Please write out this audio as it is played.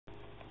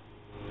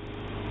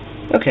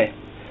Okay,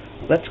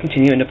 let's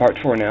continue into part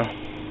 4 now.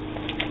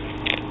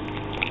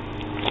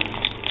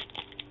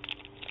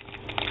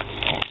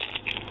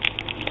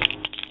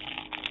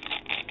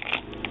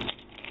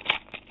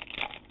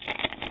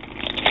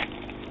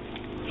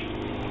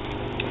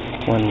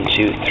 One,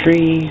 two,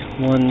 three,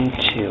 1,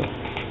 2.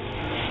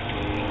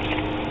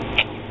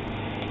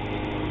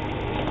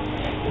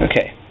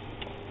 Okay.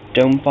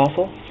 Dome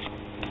Fossil,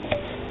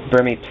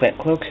 Burmy Plant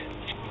Cloak,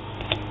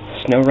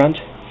 Snow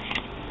Runt,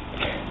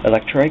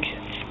 Electroike,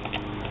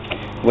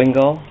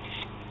 Wingull,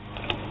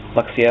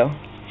 Luxio,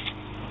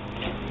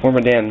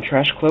 Wormadam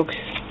Trash Cloak,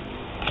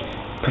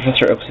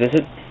 Professor Oak's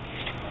Visit,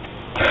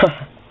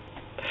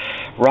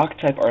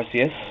 Rock-type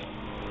Arceus,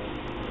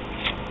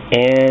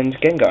 and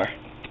Gengar.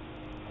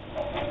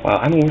 Wow,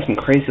 I'm getting some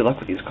crazy luck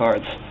with these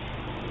cards.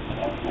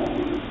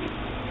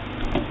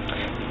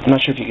 I'm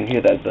not sure if you can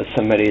hear that, but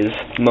somebody is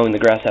mowing the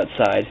grass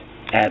outside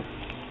at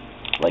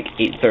like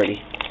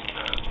 8:30.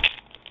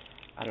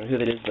 I don't know who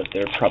that is, but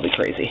they're probably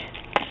crazy.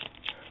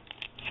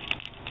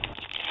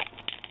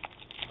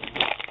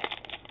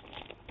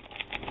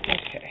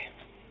 Okay.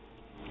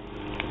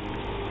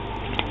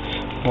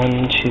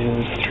 1,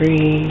 2,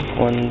 3,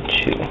 1,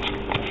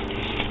 2.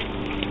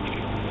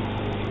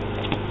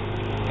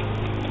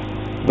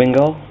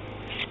 Wingull,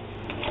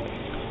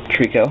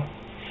 Trico,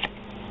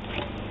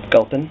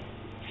 Gulpin,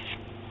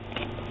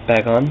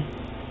 Bagon,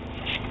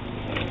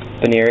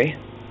 Baneri,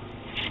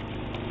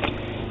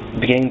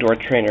 Beginning Door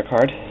Trainer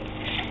card,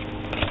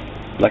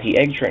 Lucky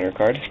Egg Trainer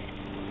card,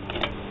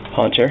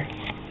 Haunter,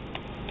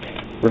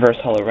 Reverse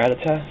Hollow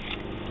Rattata,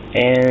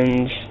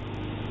 and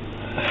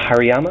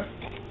Hariyama?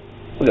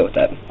 We'll go with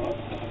that.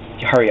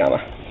 Hariyama.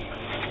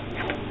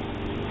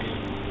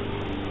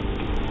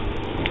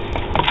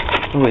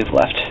 What do we have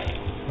left?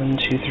 1,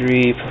 2,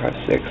 3, 4,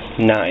 5, 6,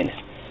 9.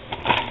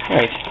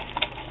 Alright.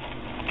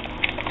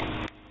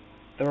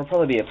 There will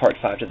probably be a part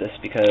 5 to this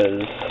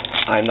because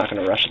I'm not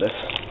going to rush this.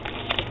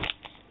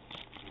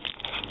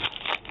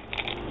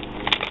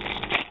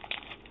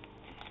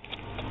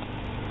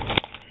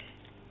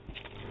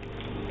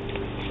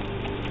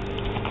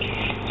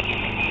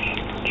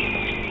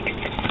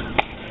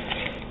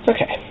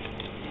 Okay.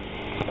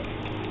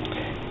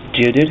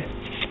 Geodude,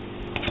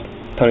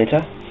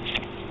 Ponyta,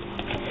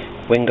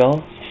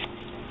 Wingull,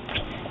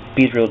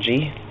 Beedrill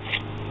G,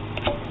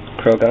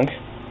 Krogunk,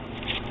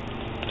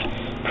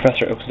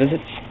 Professor Oak's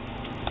Visit,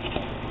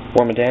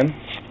 Wormadam,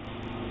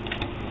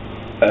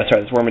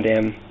 sorry, this is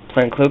Wormadam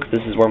Plant Cloak,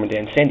 this is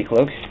Wormadam Sandy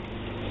Cloak,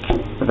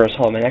 Reverse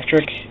Hollow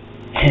Manectric,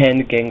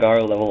 and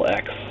Gengar Level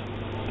X.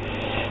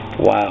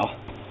 Wow.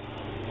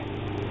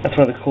 That's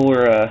one of the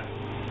cooler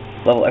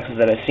Level X's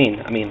that I've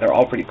seen. I mean, they're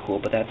all pretty cool,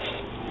 but that's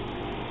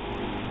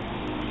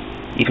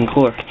even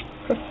cooler.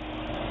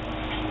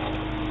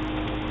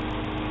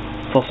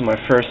 It's also my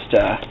first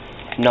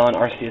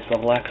non-Arceus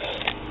Level X.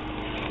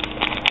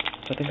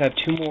 So I think I have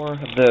 2 more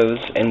of those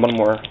and 1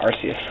 more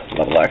Arceus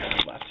Level X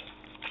left.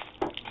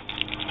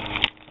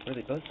 Are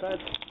they both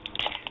sides?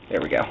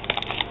 There we go.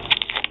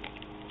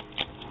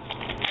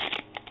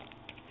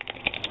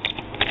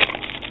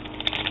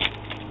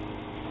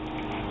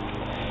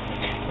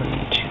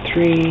 One, 2,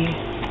 3,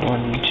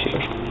 1,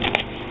 2.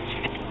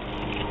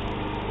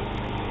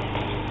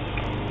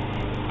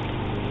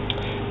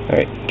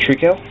 Alright,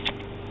 Trico,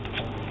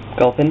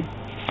 Gulpin,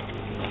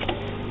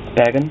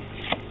 Bagon,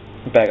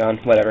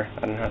 whatever, I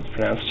don't know how it's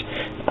pronounced,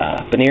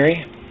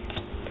 Baneri,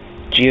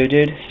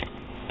 Geodude,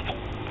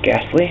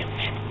 Ghastly,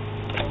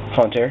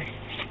 Haunter,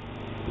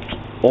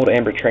 Old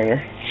Amber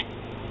Trainer,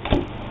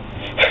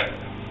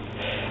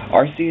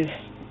 Arceus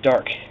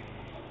Dark.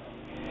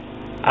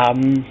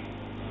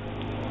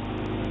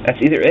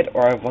 That's either it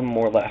or I have 1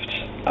 more left.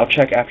 I'll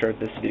check after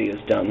this video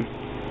is done.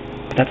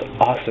 But that's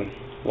awesome.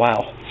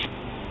 Wow.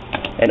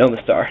 And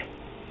Omastar.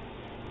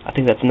 I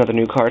think that's another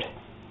new card.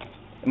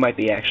 It might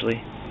be,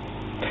 actually.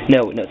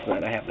 No, it's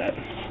not. I have that.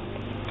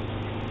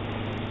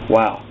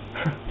 Wow.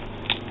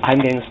 I'm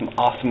getting some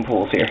awesome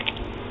pulls here.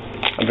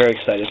 I'm very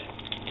excited.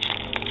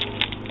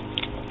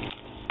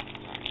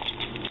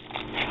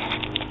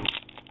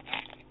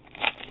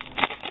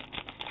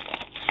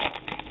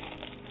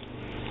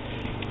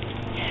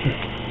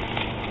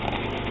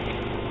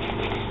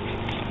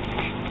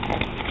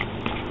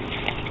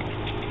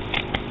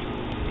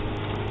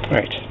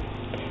 Alright.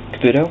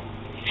 Kabuto,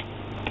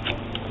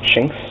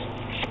 Shinx,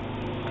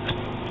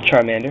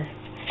 Charmander,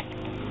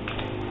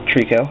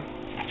 Trico,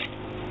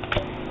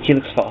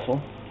 Helix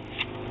Fossil,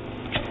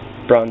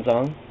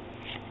 Bronzong,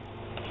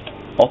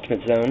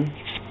 Ultimate Zone,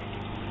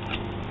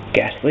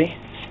 Ghastly,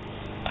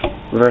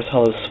 Reverse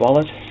Hollow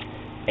Swalot,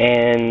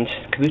 and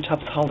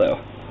Kabutops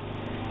Hollow.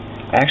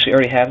 I actually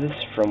already have this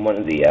from one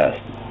of the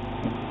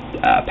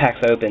packs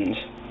I opened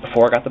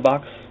before I got the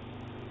box,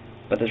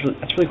 but that's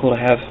really cool to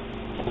have.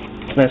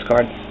 It's a nice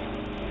card.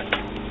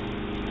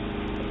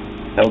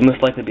 That will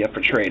most likely be up for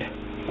trade,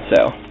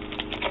 so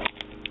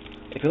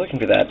if you're looking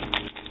for that,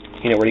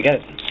 you know where to get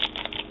it.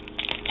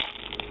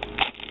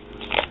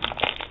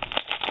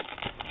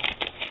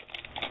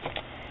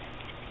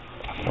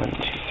 One,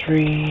 two,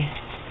 three,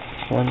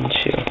 1,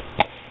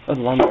 2. Oh,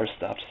 the lawnmower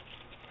stopped.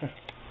 Huh.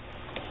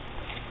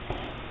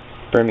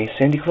 Burmese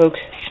Sandy Cloak,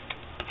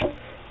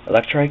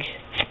 Electrike,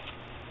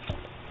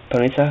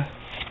 Ponyta,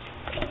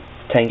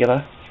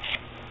 Tangela,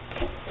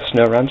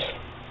 Snorunt,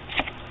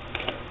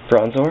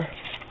 Bronzor,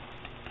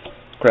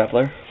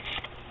 Graveler,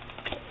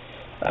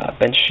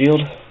 Bench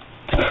Shield.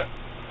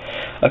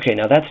 Okay,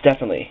 now that's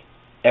definitely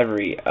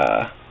every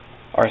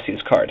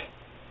Arceus card.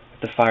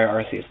 The Fire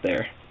Arceus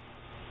there.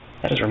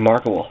 That is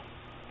remarkable.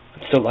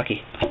 I'm so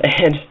lucky.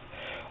 And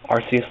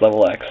Arceus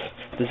level X.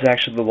 This is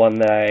actually the one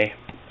that I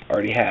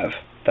already have,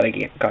 that I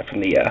got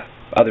from the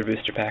other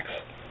booster packs.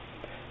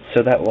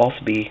 So that will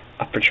also be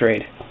up for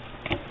trade.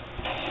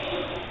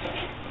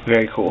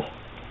 Very cool.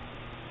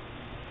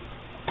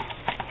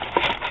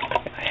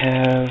 I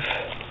have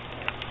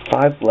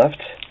 5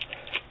 left,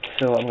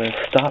 so I'm going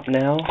to stop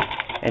now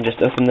and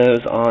just open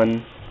those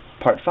on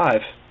part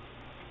 5.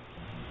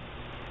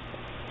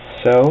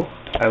 So,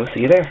 I will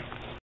see you there.